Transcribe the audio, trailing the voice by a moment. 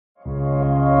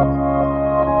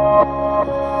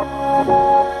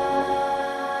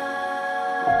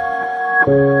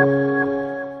ओम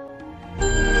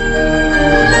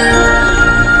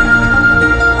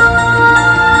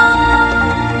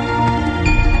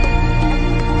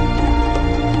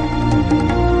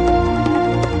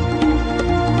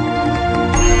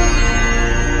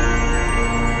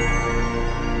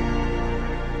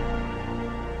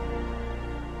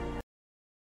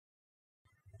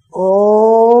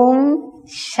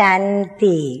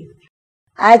शांति।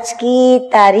 आज की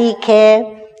तारीख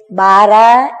है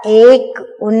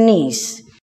 12/1/19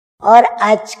 और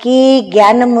आज की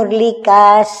ज्ञान मुरली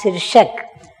का शीर्षक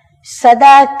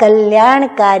सदा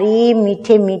कल्याणकारी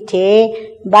मीठे मीठे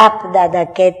बाप दादा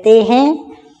कहते हैं,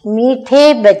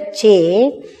 मीठे बच्चे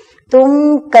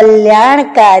तुम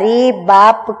कल्याणकारी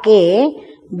बाप के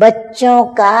बच्चों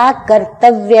का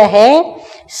कर्तव्य है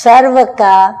सर्व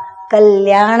का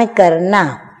कल्याण करना,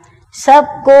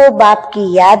 सबको बाप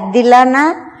की याद दिलाना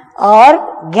और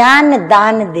ज्ञान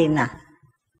दान देना।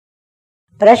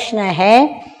 प्रश्न है,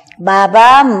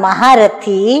 बाबा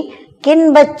महारथी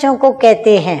किन बच्चों को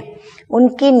कहते हैं,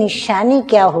 उनकी निशानी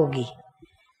क्या होगी?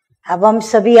 अब हम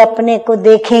सभी अपने को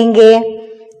देखेंगे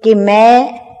कि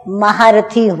मैं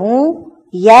महारथी हूँ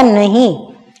या नहीं,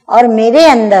 और मेरे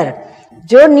अंदर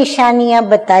जो निशानियां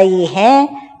बताई हैं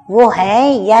वो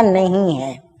है या नहीं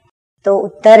है। तो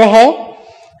उत्तर है,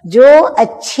 जो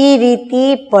अच्छी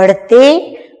रीति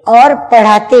पढ़ते और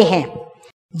पढ़ाते हैं,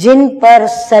 जिन पर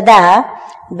सदा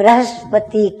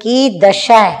बृहस्पति की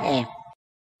दशा है,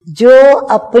 जो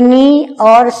अपनी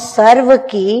और सर्व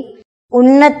की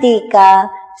उन्नति का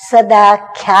सदा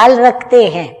ख्याल रखते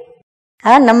हैं।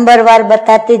 हाँ, नंबरवार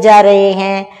बताते जा रहे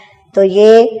हैं। तो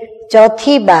ये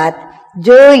चौथी बात,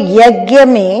 जो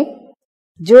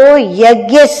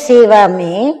यज्ञ सेवा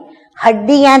में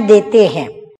हड्डियां देते हैं।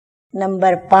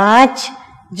 नंबर 5,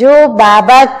 जो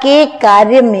बाबा के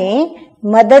कार्य में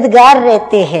मददगार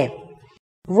रहते हैं,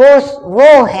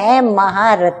 वो है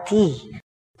महारथी।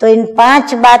 तो इन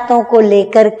 5 बातों को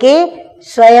लेकर के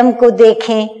स्वयं को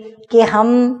देखें कि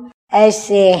हम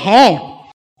ऐसे हैं।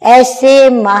 ऐसे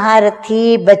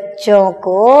महारथी बच्चों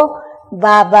को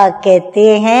बाबा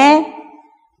कहते हैं।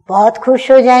 बहुत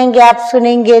खुश हो जाएंगे आप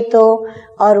सुनेंगे तो।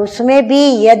 और उसमें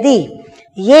भी यदि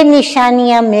ये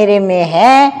निशानियां मेरे में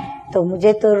है तो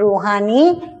मुझे तो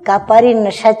रूहानी का परी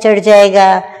नशा चढ़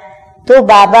जाएगा। तो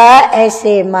बाबा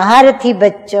ऐसे महारथी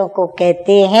बच्चों को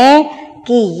कहते हैं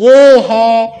कि ये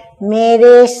हैं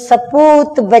मेरे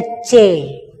सपूत बच्चे।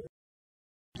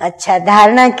 अच्छा,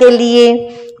 धारणा के लिए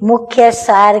मुख्य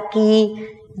सार की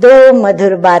 2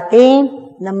 मधुर बातें।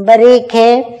 नंबर 1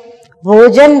 है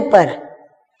भोजन पर।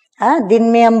 हाँ, दिन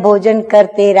में हम भोजन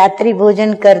करते, रात्रि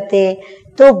भोजन करते,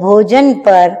 तो भोजन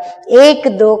पर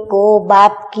 1-2 को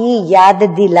बाप की याद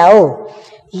दिलाओ।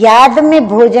 याद में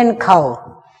भोजन खाओ।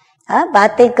 हाँ,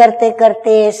 बातें करते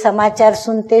करते, समाचार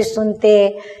सुनते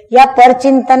सुनते या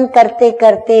परचिंतन करते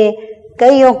करते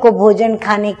कईयों को भोजन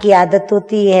खाने की आदत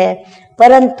होती है,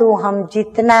 परंतु हम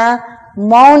जितना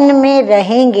मौन में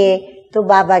रहेंगे तो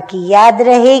बाबा की याद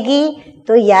रहेगी।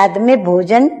 तो याद में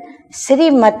भोजन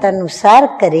श्रीमत अनुसार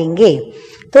करेंगे।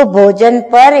 तो भोजन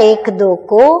पर 1-2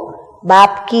 को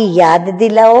बाप की याद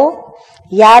दिलाओ,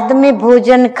 याद में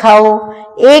भोजन खाओ।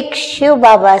 एक शिव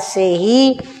बाबा से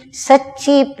ही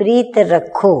सच्ची प्रीत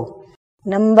रखो।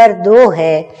 नंबर 2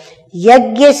 है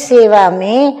यज्ञ सेवा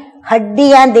में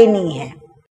हड्डियां देनी है,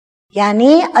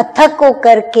 यानी अथक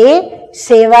होकर के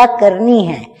सेवा करनी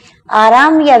है।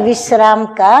 आराम या विश्राम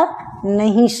का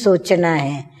नहीं सोचना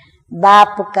है,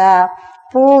 बाप का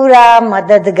पूरा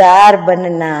मददगार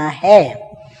बनना है।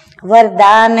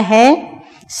 वरदान है,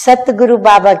 सतगुरु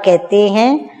बाबा कहते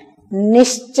हैं,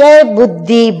 निश्चय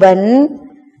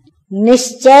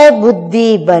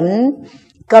बुद्धि बन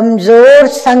कमजोर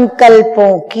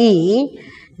संकल्पों की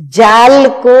जाल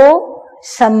को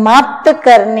समाप्त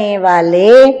करने वाले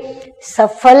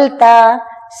सफलता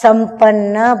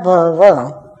संपन्न भव।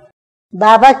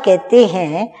 बाबा कहते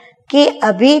हैं कि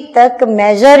अभी तक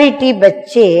मेजॉरिटी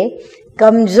बच्चे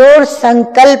कमजोर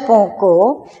संकल्पों को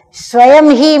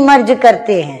स्वयं ही मर्ज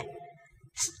करते हैं।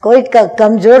 कोई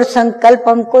कमजोर संकल्प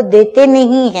हमको देते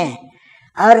नहीं है,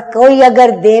 और कोई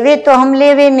अगर देवे तो हम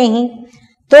लेवे नहीं,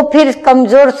 तो फिर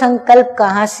कमजोर संकल्प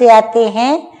कहाँ से आते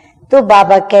हैं? तो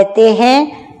बाबा कहते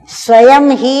हैं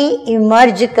स्वयं ही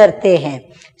इमर्ज करते हैं।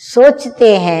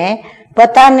 सोचते हैं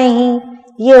पता नहीं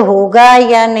ये होगा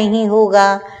या नहीं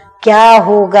होगा, क्या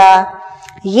होगा।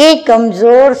 ये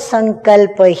कमजोर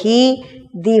संकल्प ही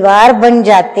दीवार बन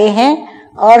जाते हैं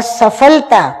और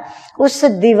सफलता उस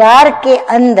दीवार के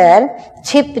अंदर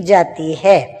छिप जाती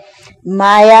है।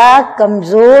 माया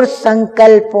कमजोर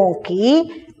संकल्पों की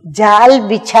जाल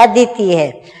बिछा देती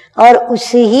है और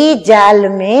उसी ही जाल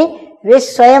में वे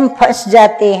स्वयं फंस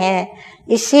जाते हैं।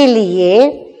 इसीलिए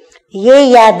ये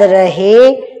याद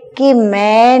रहे कि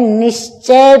मैं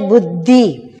निश्चय बुद्धि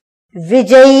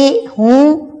विजयी हूँ।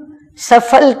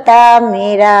 सफलता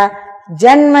मेरा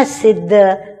जन्म सिद्ध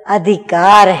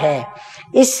अधिकार है।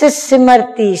 इस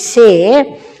स्मृति से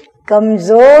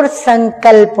कमजोर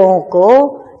संकल्पों को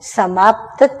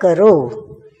समाप्त करो।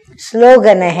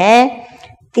 स्लोगन है,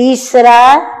 तीसरा,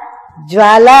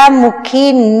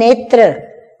 ज्वालामुखी नेत्र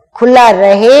खुला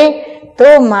रहे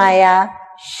तो माया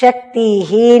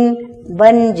शक्तिहीन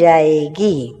बन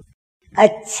जाएगी।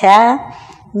 अच्छा,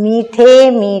 मीठे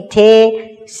मीठे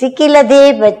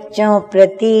सिकिलधे बच्चों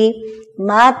प्रति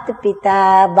माता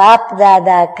पिता बाप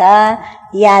दादा का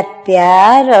याद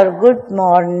प्यार और गुड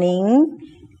मॉर्निंग।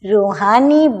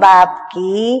 रूहानी बाप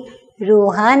की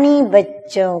रूहानी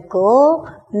बच्चों को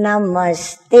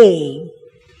नमस्ते।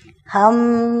 हम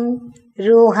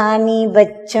रूहानी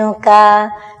बच्चों का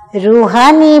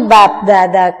रूहानी बाप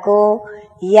दादा को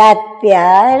याद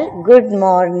प्यार, गुड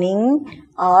मॉर्निंग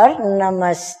और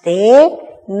नमस्ते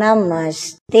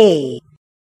नमस्ते।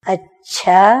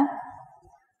 अच्छा,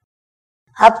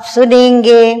 अब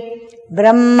सुनेंगे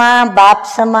ब्रह्मा बाप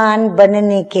समान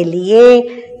बनने के लिए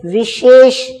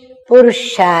विशेष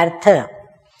पुरुषार्थ।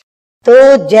 तो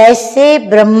जैसे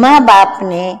ब्रह्मा बाप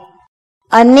ने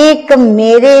अनेक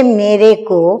मेरे मेरे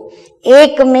को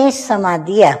एक में समा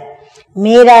दिया,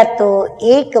 मेरा तो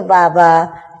एक बाबा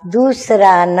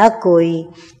दूसरा न कोई,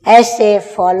 ऐसे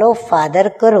फॉलो फादर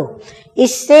करो।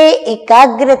 इससे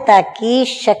एकाग्रता की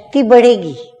शक्ति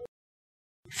बढ़ेगी।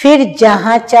 फिर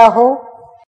जहां चाहो,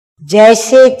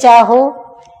 जैसे चाहो,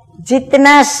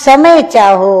 जितना समय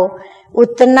चाहो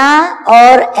उतना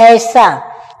और ऐसा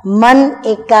मन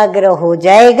एकाग्र हो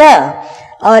जाएगा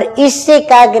और इस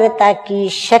एकाग्रता की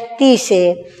शक्ति से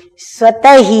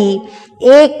स्वतः ही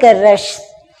एक रस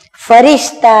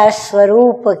फरिश्ता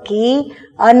स्वरूप की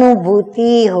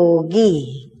अनुभूति होगी,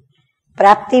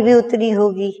 प्राप्ति भी उतनी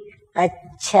होगी।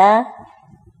 अच्छा,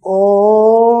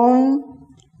 ओम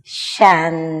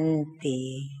शांति।